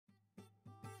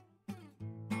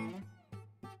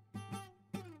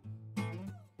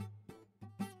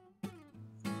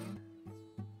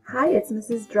Hi, it's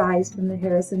Mrs. Dries from the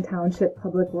Harrison Township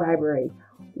Public Library.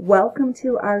 Welcome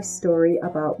to our story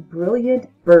about brilliant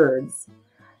birds.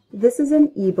 This is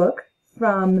an ebook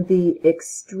from the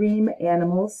Extreme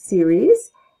Animals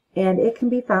series, and it can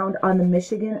be found on the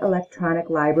Michigan Electronic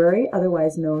Library,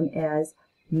 otherwise known as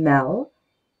MEL,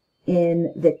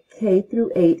 in the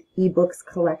K-8 ebooks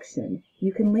collection.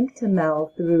 You can link to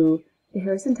MEL through the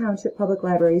Harrison Township Public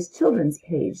Library's children's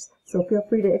page, so feel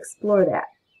free to explore that.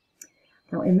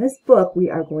 Now, in this book, we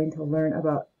are going to learn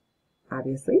about,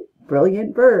 obviously,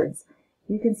 brilliant birds.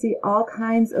 You can see all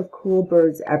kinds of cool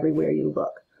birds everywhere you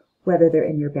look, whether they're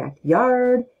in your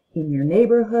backyard, in your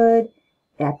neighborhood,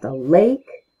 at the lake,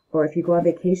 or if you go on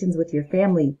vacations with your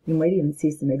family, you might even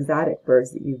see some exotic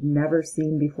birds that you've never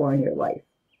seen before in your life.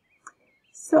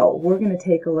 So, we're going to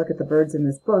take a look at the birds in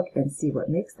this book and see what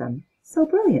makes them so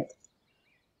brilliant.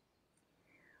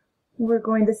 We're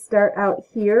going to start out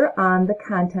here on the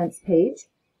contents page.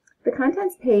 The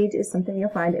contents page is something you'll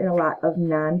find in a lot of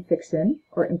nonfiction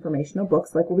or informational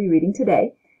books like we'll be reading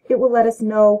today. It will let us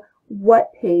know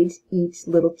what page each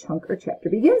little chunk or chapter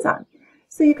begins on.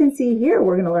 So you can see here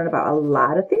we're going to learn about a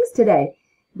lot of things today.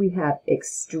 We have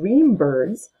extreme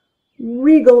birds,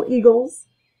 regal eagles,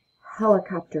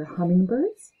 helicopter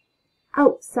hummingbirds,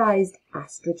 outsized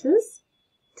ostriches,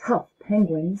 tough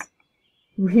penguins,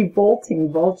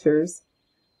 revolting vultures,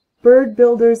 bird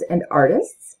builders and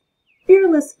artists,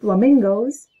 fearless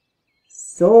flamingos,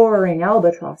 soaring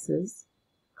albatrosses,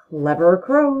 clever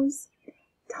crows,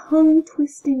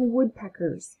 tongue-twisting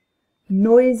woodpeckers,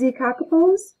 noisy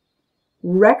cockapos,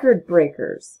 record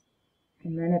breakers.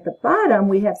 And then at the bottom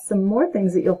we have some more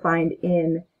things that you'll find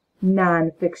in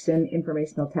nonfiction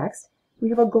informational text. We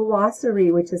have a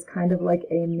glossary, which is kind of like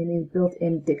a mini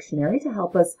built-in dictionary to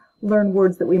help us learn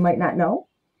words that we might not know.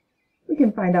 We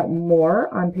can find out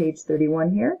more on page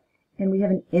 31 here, and we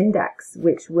have an index,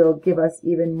 which will give us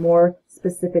even more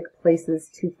specific places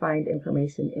to find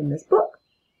information in this book.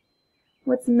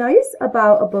 What's nice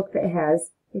about a book that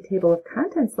has a table of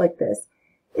contents like this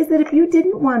is that if you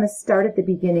didn't want to start at the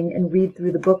beginning and read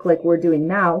through the book like we're doing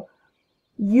now,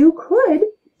 you could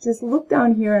just look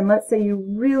down here, and let's say you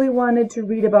really wanted to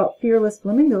read about fearless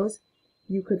flamingos,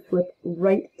 you could flip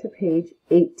right to page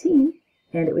 18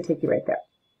 and it would take you right there.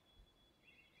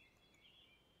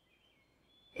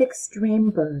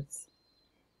 Extreme birds.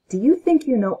 Do you think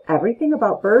you know everything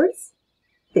about birds?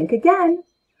 Think again.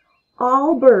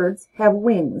 All birds have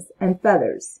wings and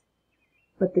feathers,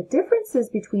 but the differences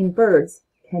between birds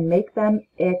can make them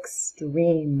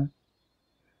extreme.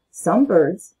 Some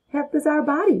birds have bizarre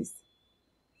bodies.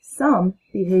 Some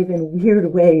behave in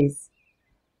weird ways.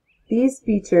 These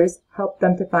features help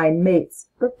them to find mates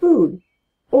for food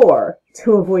or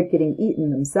to avoid getting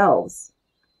eaten themselves.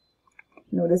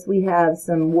 Notice we have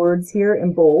some words here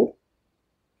in bold.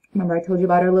 Remember I told you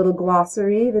about our little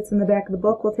glossary that's in the back of the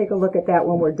book? We'll take a look at that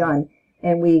when we're done.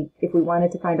 And if we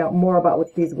wanted to find out more about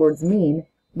what these words mean,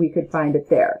 we could find it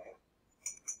there.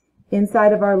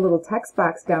 Inside of our little text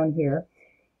box down here,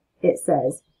 it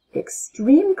says,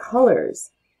 extreme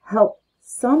colors help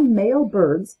some male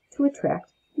birds to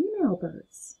attract female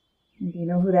birds. And do you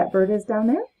know who that bird is down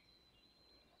there?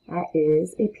 That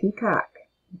is a peacock.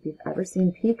 If you've ever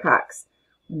seen peacocks,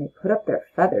 when they put up their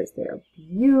feathers, they are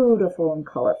beautiful and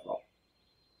colorful.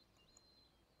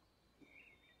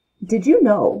 Did you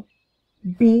know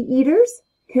bee eaters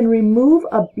can remove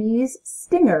a bee's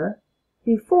stinger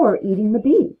before eating the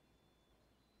bee?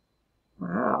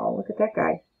 Wow, look at that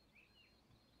guy.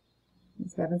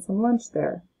 He's having some lunch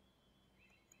there.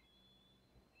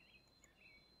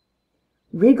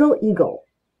 Regal eagle.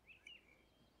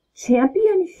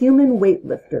 Champion human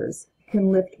weightlifters can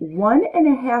lift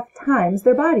 1.5 times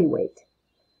their body weight.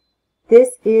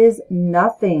 This is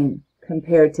nothing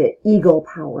compared to eagle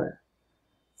power.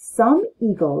 Some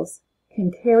eagles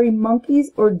can carry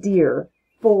monkeys or deer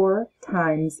 4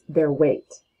 times their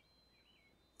weight.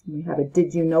 We have a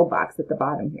did you know box at the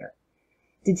bottom here.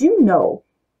 Did you know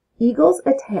eagles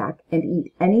attack and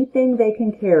eat anything they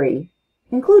can carry,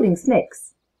 including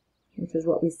snakes, which is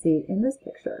what we see in this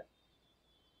picture.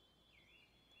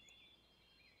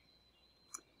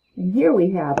 And here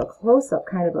we have a close-up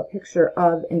kind of a picture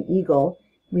of an eagle.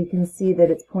 We can see that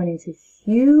it's pointing to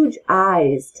huge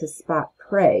eyes to spot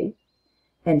prey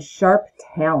and sharp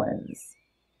talons.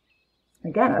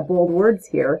 Again, our bold words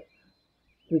here.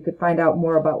 We could find out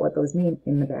more about what those mean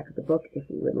in the back of the book if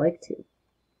we would like to.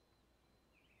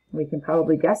 We can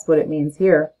probably guess what it means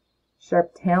here.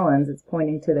 Sharp talons, it's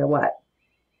pointing to their what?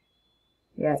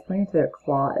 Yeah, it's pointing to their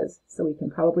claws. So we can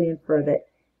probably infer that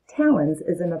talons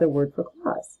is another word for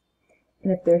claws.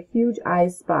 And if their huge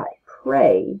eyes spot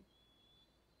prey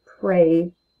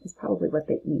is probably what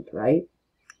they eat, right?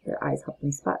 Their eyes help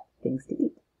them spot things to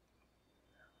eat.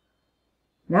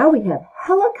 Now we have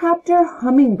helicopter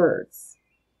hummingbirds.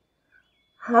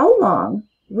 How long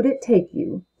would it take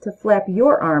you to flap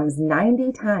your arms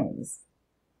 90 times?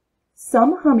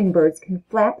 Some hummingbirds can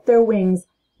flap their wings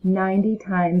 90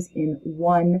 times in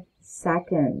 1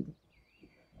 second.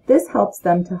 This helps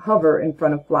them to hover in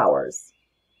front of flowers.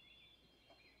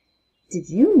 Did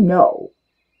you know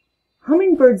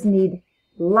hummingbirds need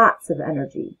lots of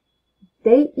energy?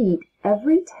 They eat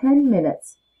every 10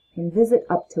 minutes and visit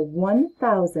up to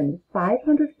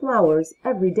 1,500 flowers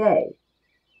every day.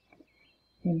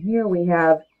 And here we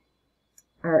have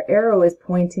our arrow is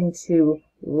pointing to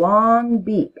long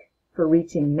beak for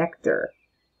reaching nectar.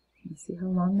 You see how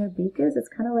long their beak is? It's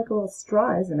kind of like a little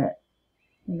straw, isn't it?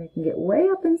 And they can get way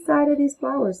up inside of these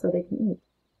flowers so they can eat.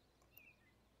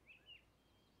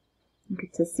 You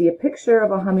get to see a picture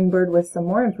of a hummingbird with some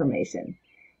more information.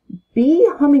 Bee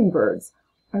hummingbirds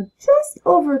are just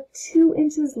over 2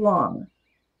 inches long.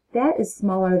 That is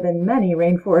smaller than many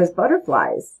rainforest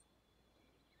butterflies.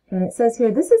 And it says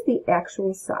here, this is the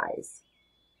actual size.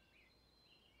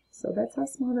 So that's how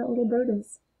small that little bird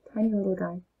is. Tiny little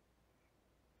guy.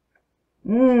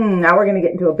 Now we're going to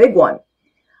get into a big one.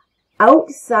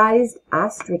 Outsized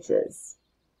ostriches.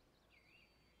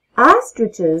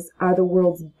 Ostriches are the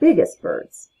world's biggest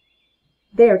birds.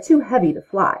 They are too heavy to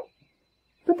fly,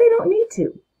 but they don't need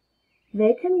to.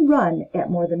 They can run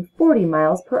at more than 40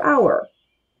 miles per hour.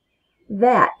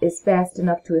 That is fast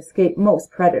enough to escape most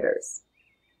predators.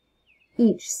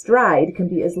 Each stride can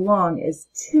be as long as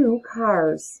 2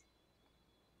 cars.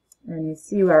 And you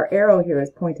see our arrow here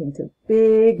is pointing to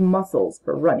big muscles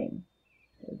for running.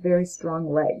 Very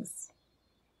strong legs.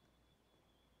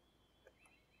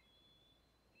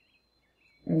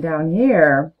 And down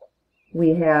here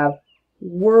we have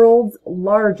world's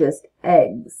largest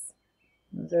eggs.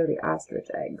 Those are the ostrich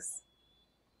eggs.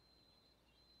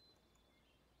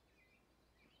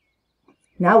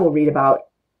 Now we'll read about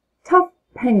tough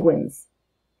penguins.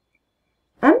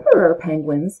 Emperor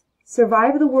penguins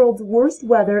survive the world's worst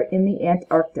weather in the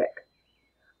Antarctic.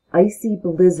 Icy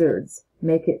blizzards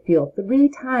make it feel 3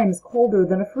 times colder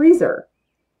than a freezer.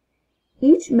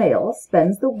 Each male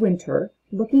spends the winter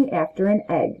looking after an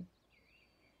egg.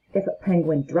 If a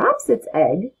penguin drops its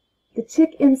egg, the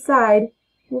chick inside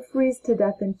will freeze to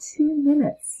death in 2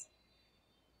 minutes.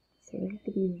 So they have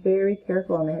to be very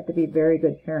careful, and they have to be very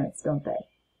good parents, don't they?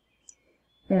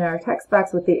 In our text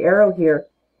box with the arrow here,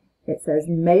 it says,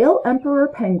 male emperor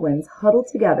penguins huddle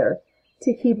together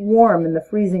to keep warm in the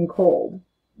freezing cold.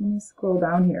 Let me scroll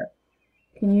down here.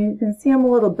 You can see them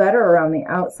a little better around the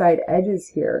outside edges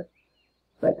here,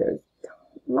 but there's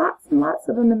lots and lots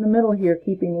of them in the middle here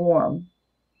keeping warm.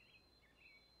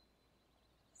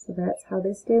 So that's how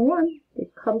they stay warm. They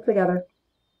cuddle together.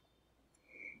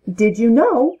 Did you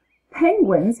know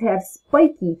penguins have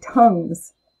spiky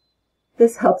tongues?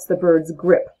 This helps the birds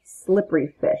grip slippery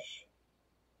fish.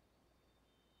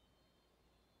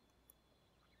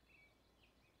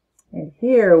 And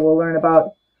here we'll learn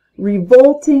about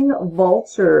revolting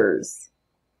vultures.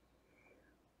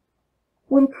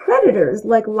 When predators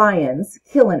like lions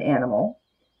kill an animal,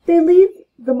 they leave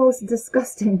the most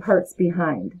disgusting parts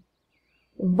behind.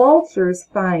 Vultures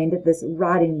find this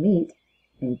rotting meat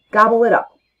and gobble it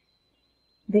up.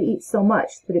 They eat so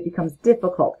much that it becomes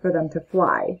difficult for them to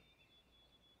fly.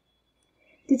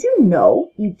 Did you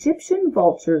know Egyptian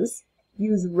vultures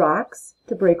use rocks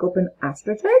to break open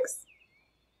ostrich eggs?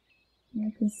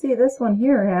 You can see this one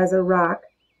here has a rock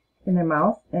in their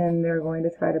mouth, and they're going to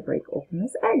try to break open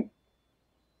this egg.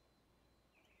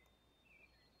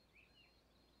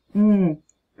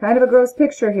 Kind of a gross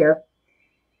picture here.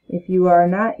 If you are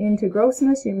not into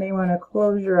grossness, you may want to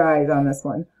close your eyes on this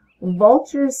one.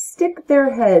 Vultures stick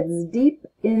their heads deep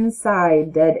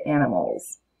inside dead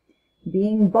animals.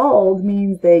 Being bald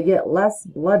means they get less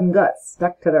blood and guts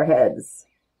stuck to their heads.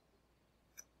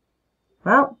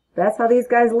 Well, that's how these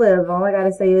guys live. All I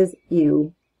gotta say is,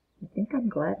 ew. I think I'm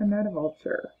glad I'm not a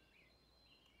vulture.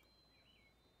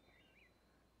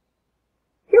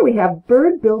 Here we have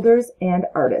bird builders and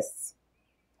artists.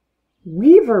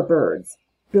 Weaver birds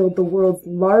build the world's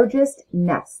largest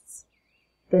nests.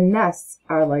 The nests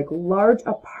are like large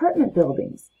apartment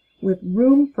buildings with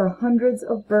room for hundreds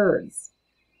of birds.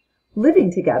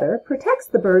 Living together protects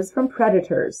the birds from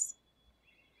predators.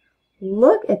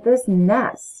 Look at this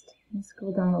nest. Let's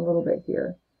scroll down a little bit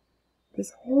here.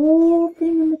 This whole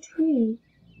thing in the tree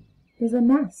is a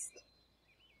nest.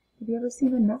 Have you ever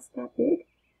seen a nest that big?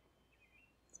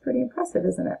 It's pretty impressive,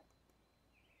 isn't it?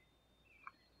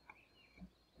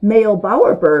 Male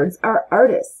bowerbirds are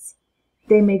artists.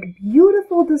 They make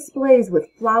beautiful displays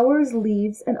with flowers,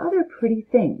 leaves, and other pretty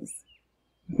things.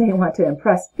 They want to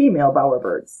impress female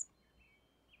bowerbirds.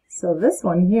 So this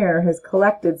one here has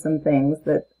collected some things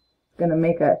that it's going to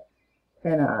make a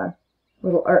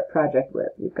little art project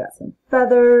with. We've got some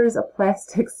feathers, a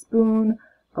plastic spoon,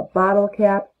 a bottle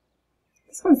cap.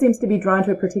 This one seems to be drawn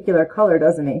to a particular color,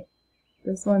 doesn't he?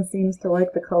 This one seems to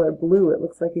like the color blue. It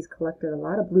looks like he's collected a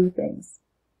lot of blue things.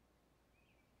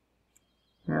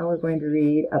 Now we're going to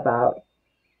read about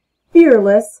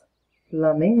fearless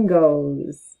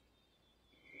flamingos.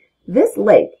 This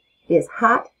lake is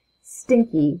hot,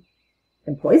 stinky,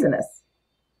 and poisonous.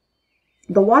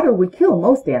 The water would kill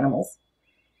most animals,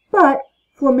 but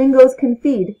flamingos can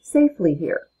feed safely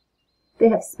here. They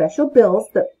have special bills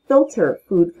that filter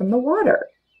food from the water.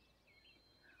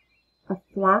 A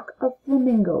flock of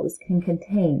flamingos can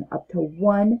contain up to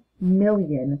 1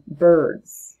 million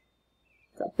birds.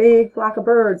 It's a big flock of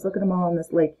birds. Look at them all in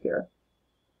this lake here.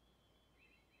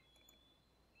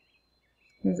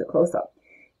 Here's a close-up.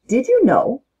 Did you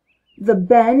know the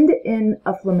bend in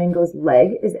a flamingo's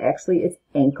leg is actually its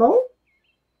ankle?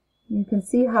 You can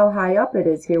see how high up it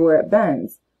is here where it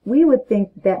bends. We would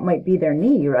think that might be their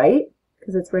knee, right?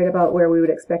 Because it's right about where we would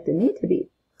expect a knee to be.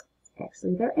 It's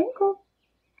actually their ankle.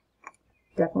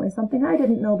 Definitely something I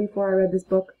didn't know before I read this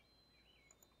book.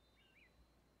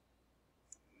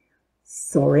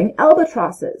 Soaring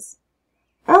albatrosses.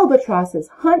 Albatrosses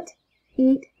hunt,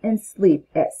 eat, and sleep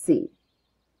at sea.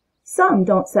 Some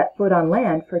don't set foot on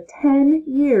land for 10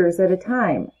 years at a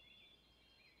time.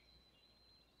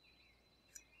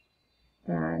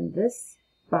 And this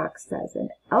box says an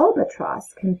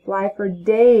albatross can fly for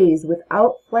days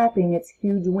without flapping its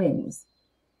huge wings.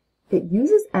 It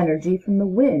uses energy from the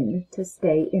wind to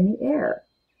stay in the air.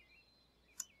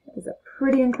 That is a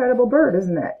pretty incredible bird,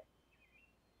 isn't it?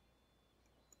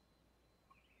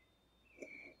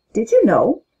 Did you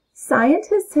know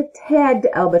scientists have tagged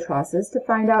albatrosses to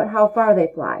find out how far they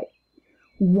fly?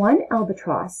 One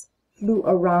albatross flew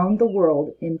around the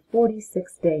world in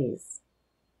 46 days.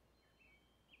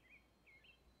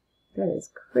 That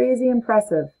is crazy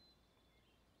impressive.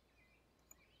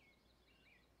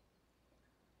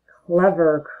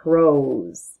 Clever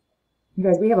crows. You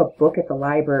guys, we have a book at the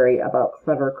library about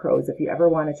clever crows. If you ever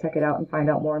want to check it out and find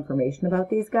out more information about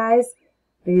these guys,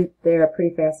 they're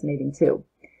pretty fascinating too.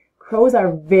 Crows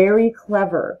are very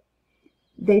clever.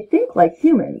 They think like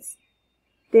humans.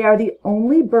 They are the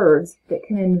only birds that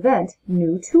can invent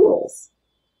new tools.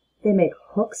 They make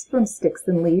hooks from sticks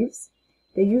and leaves.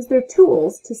 They use their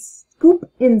tools to scoop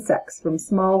insects from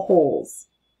small holes.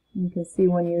 You can see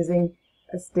one using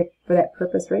a stick for that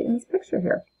purpose right in this picture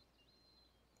here.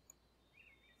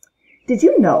 Did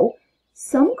you know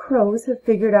some crows have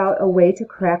figured out a way to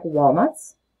crack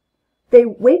walnuts? They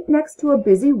wait next to a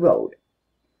busy road.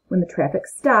 When the traffic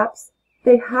stops,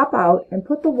 they hop out and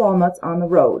put the walnuts on the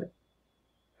road.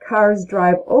 Cars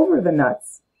drive over the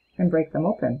nuts and break them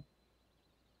open.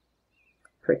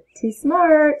 Pretty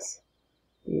smart.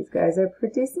 These guys are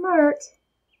pretty smart.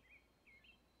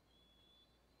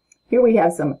 Here we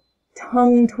have some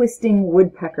tongue-twisting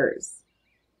woodpeckers.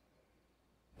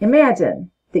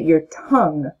 Imagine that your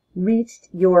tongue reached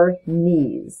your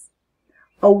knees.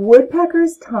 A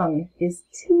woodpecker's tongue is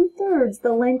 2/3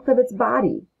 the length of its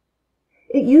body.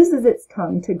 It uses its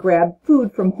tongue to grab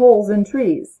food from holes in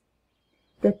trees.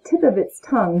 The tip of its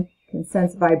tongue can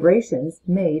sense vibrations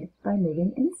made by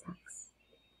moving insects.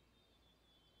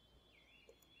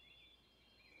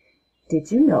 Did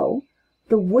you know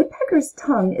the woodpecker's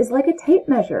tongue is like a tape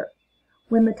measure?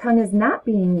 When the tongue is not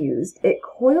being used, it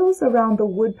coils around the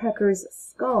woodpecker's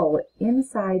skull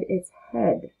inside its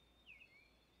head.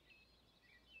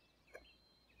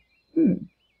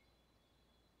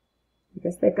 I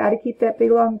guess they've got to keep that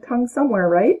big long tongue somewhere,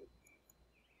 right?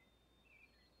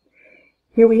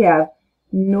 Here we have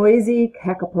noisy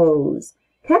kakapos.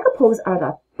 Kakapos are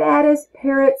the fattest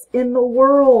parrots in the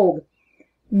world.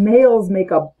 Males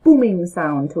make a booming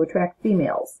sound to attract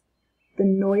females. The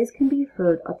noise can be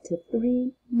heard up to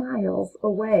 3 miles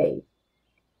away.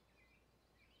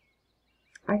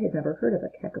 I had never heard of a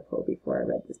kakapo before I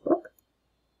read this book.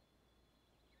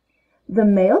 The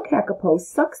male kakapo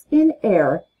sucks in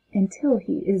air until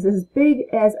he is as big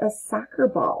as a soccer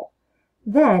ball.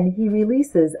 Then he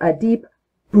releases a deep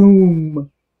boom.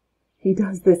 He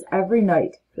does this every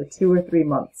night for 2 or 3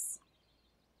 months.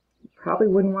 You probably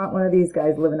wouldn't want one of these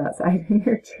guys living outside in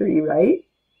your tree, right?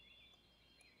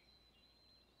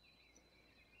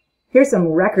 Here's some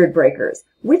record breakers.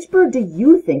 Which bird do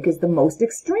you think is the most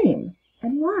extreme,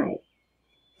 and why?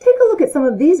 Take a look at some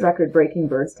of these record-breaking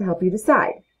birds to help you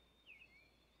decide.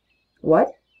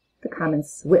 What? The common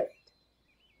swift.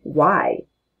 Why?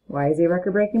 Why is he a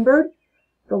record-breaking bird?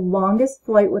 The longest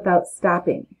flight without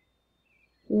stopping.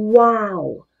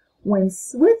 Wow! When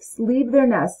swifts leave their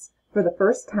nests for the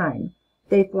first time,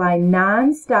 they fly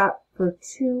non-stop for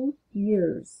 2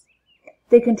 years.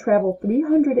 They can travel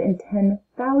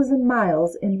 310,000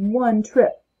 miles in one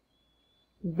trip.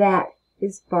 That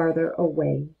is farther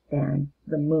away than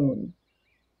the moon.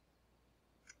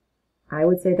 I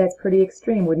would say that's pretty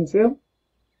extreme, wouldn't you?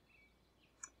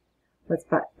 Let's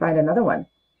find another one.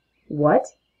 What?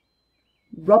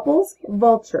 Ruppel's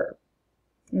vulture.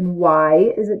 And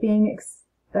why is it being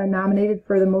nominated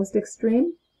for the most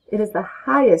extreme? It is the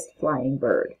highest flying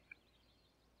bird.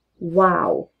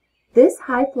 Wow! This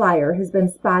high flyer has been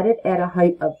spotted at a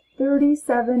height of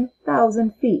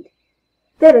 37,000 feet.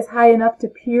 That is high enough to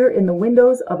peer in the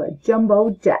windows of a jumbo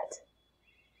jet.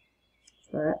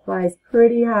 So that flies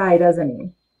pretty high, doesn't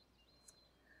he?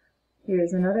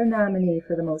 Here's another nominee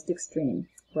for the most extreme.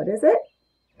 What is it?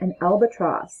 An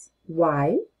albatross.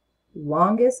 Why?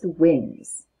 Longest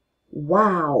wings.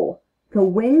 Wow! The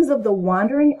wings of the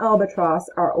wandering albatross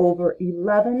are over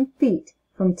 11 feet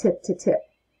from tip to tip.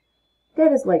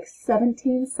 That is like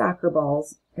 17 soccer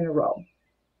balls in a row.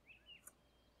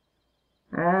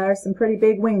 There's some pretty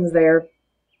big wings there.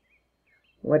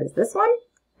 What is this one?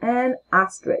 An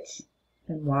ostrich.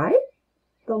 And why?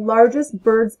 The largest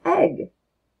bird's egg.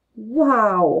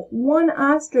 Wow! One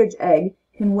ostrich egg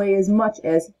can weigh as much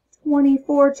as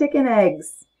 24 chicken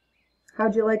eggs.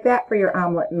 How'd you like that for your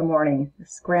omelet in the morning? Or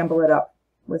scramble it up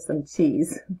with some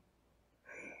cheese.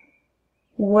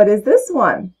 What is this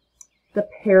one? The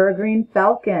peregrine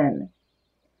falcon.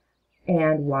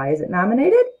 And why is it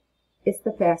nominated? It's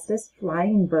the fastest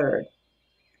flying bird.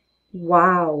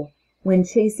 Wow! When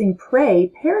chasing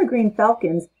prey, peregrine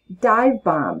falcons dive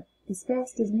bomb as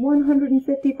fast as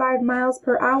 155 miles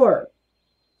per hour.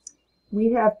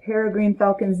 We have peregrine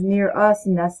falcons near us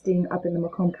nesting up in the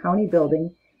Macomb County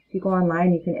building. If you go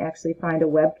online, you can actually find a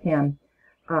webcam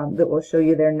that will show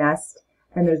you their nest.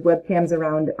 And there's webcams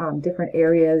around different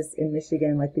areas in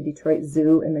Michigan, like the Detroit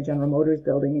Zoo and the General Motors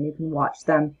building, and you can watch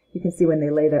them. You can see when they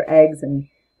lay their eggs and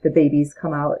the babies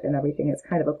come out and everything. It's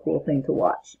kind of a cool thing to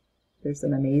watch. There's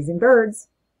some amazing birds.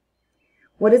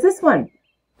 What is this one?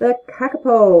 The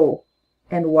kakapo.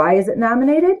 And why is it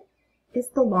nominated? It's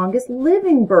the longest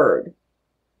living bird.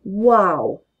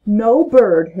 Wow! No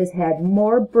bird has had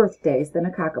more birthdays than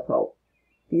a kakapo.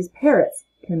 These parrots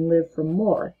can live for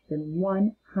more than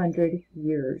 100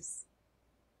 years.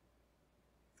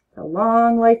 A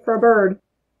long life for a bird.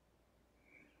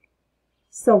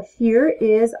 So here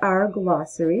is our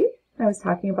glossary. I was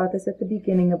talking about this at the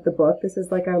beginning of the book. This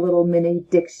is like our little mini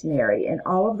dictionary. And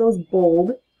all of those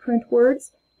bold print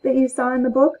words that you saw in the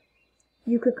book,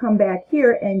 you could come back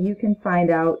here and you can find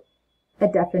out a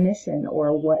definition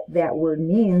or what that word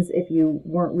means if you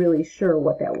weren't really sure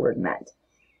what that word meant.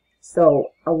 So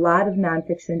a lot of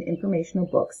nonfiction informational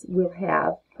books will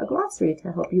have a glossary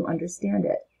to help you understand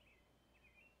it.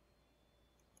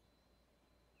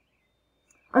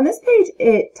 On this page,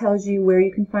 it tells you where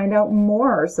you can find out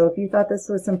more. So if you thought this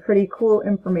was some pretty cool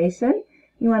information,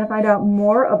 you want to find out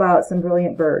more about some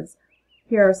brilliant birds.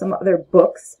 Here are some other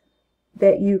books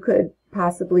that you could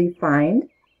possibly find.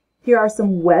 Here are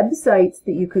some websites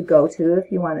that you could go to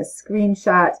if you want to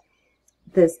screenshot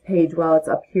this page while it's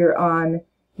up here on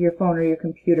your phone or your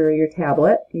computer or your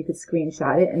tablet. You could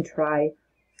screenshot it and try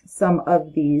some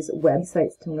of these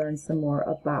websites to learn some more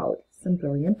about some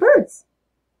brilliant birds.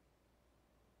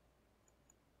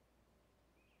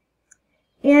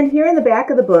 And here in the back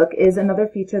of the book is another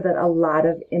feature that a lot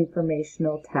of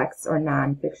informational texts or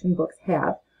nonfiction books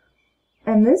have.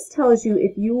 And this tells you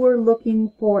if you were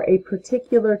looking for a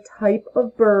particular type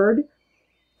of bird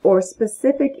or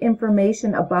specific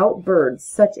information about birds,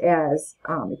 such as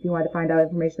if you want to find out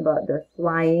information about their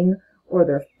flying or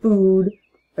their food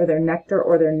or their nectar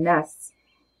or their nests,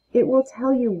 it will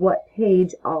tell you what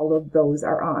page all of those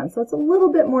are on. So it's a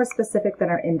little bit more specific than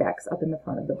our index up in the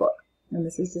front of the book. And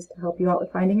this is just to help you out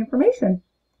with finding information.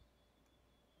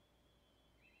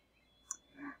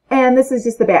 And this is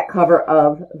just the back cover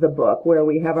of the book where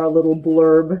we have our little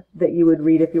blurb that you would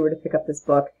read if you were to pick up this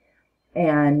book.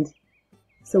 And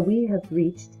so we have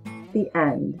reached the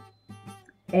end.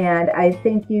 And I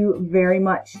thank you very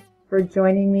much for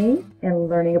joining me and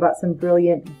learning about some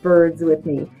brilliant birds with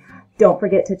me. Don't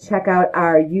forget to check out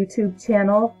our YouTube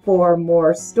channel for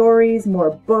more stories,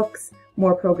 more books,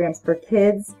 more programs for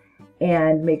kids.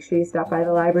 And make sure you stop by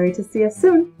the library to see us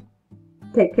soon.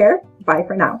 Take care. Bye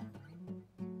for now.